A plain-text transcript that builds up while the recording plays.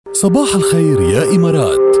صباح الخير يا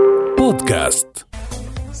إمارات بودكاست.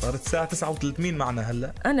 صارت الساعة 9:30 معنا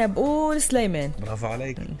هلأ. أنا بقول سليمان. برافو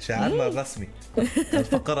عليك، شاعرنا الرسمي.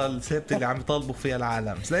 الفقرة الثابتة اللي عم يطالبوا فيها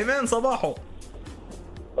العالم. سليمان صباحو.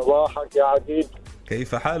 صباحك يا عديد.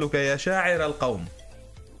 كيف حالك يا شاعر القوم؟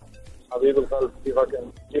 حبيب القلب، كيفك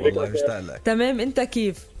انت؟ والله مشتاق لك. تمام، أنت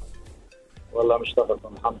كيف؟ والله مشتغل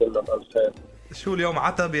الحمد لله بألف خير. شو اليوم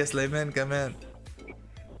عتب يا سليمان كمان؟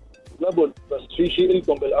 لابد، بس في شيء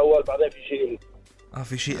لكم بالأول بعدين في شيء لي.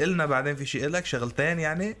 في شيء إلنا بعدين في شيء إلك، شغلتين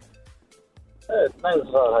يعني؟ ايه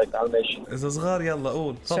اثنين صغار هيك على الماشي. إذا صغار يلا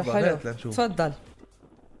قول. شو حلو، لنشوف. تفضل.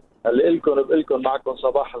 اللي إلكم بإلكم معكم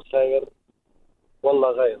صباح الخير والله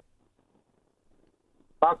غير.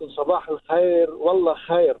 معكم صباح الخير والله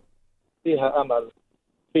خير، فيها أمل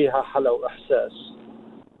فيها حلا وإحساس.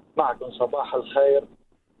 معكم صباح الخير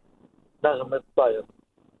نغمة طير،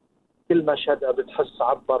 كل ما شدة بتحس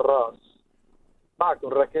عبر الراس. معكم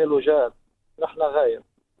ركيل وجاد نحن غير،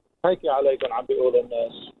 هيك عليكم عم بيقول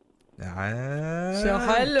الناس.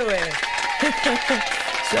 شو حلوة.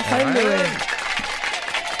 شو حلوة.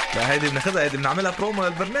 لا هيدي بناخدها، هيدي بنعملها برومو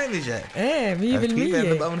للبرنامج. ايه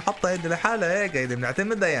 100% نبقى بنحطها هيدي لحالها هيك، هيدي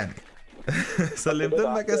بنعتمدها يعني. سلمت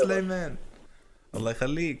لك يا سليمان، الله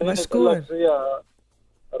يخليك. مشكور.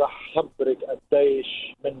 رح خبرك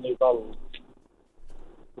قديش مني ضل،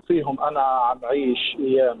 وفيهم أنا عم عيش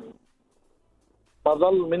أيامي. ما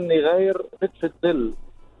ضل مني غير نتف الدل،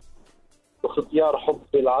 وختيار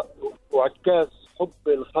حبي وعكاز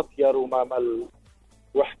حبي الخطير وما مل،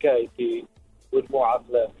 وحكايتي ودموع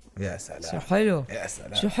أفلام. يا سلام، شو حلو، يا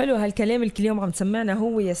سلام، شو حلو هالكلام اللي كل يوم عم تسمعنا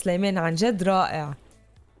هو يا سليمان، عن جد رائع.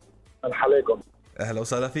 عليكم. أهلا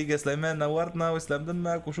وسهلا فيك يا سليمان، نورتنا ويسلم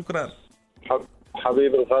دمك وشكرا.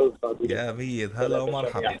 حبيب القلب يا ميد، هلا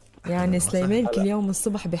ومرحبا. يعني سليمان كل يوم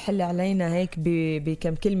الصبح بيحل علينا هيك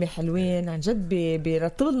بكم كلمة حلوين، عن جد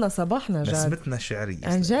بيرتب لنا صباحنا جد. نسمتنا الشعرية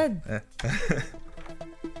عن جد.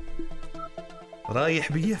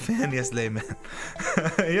 رايح بيا فين يا سليمان؟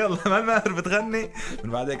 يلا ما الماهر بتغني،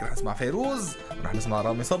 من بعد هيك رح نسمع فيروز ورح نسمع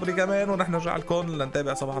رامي صبري كمان، ورح نرجع لكم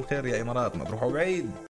لنتابع صباح الخير يا إمارات. ما تروحوا بعيد.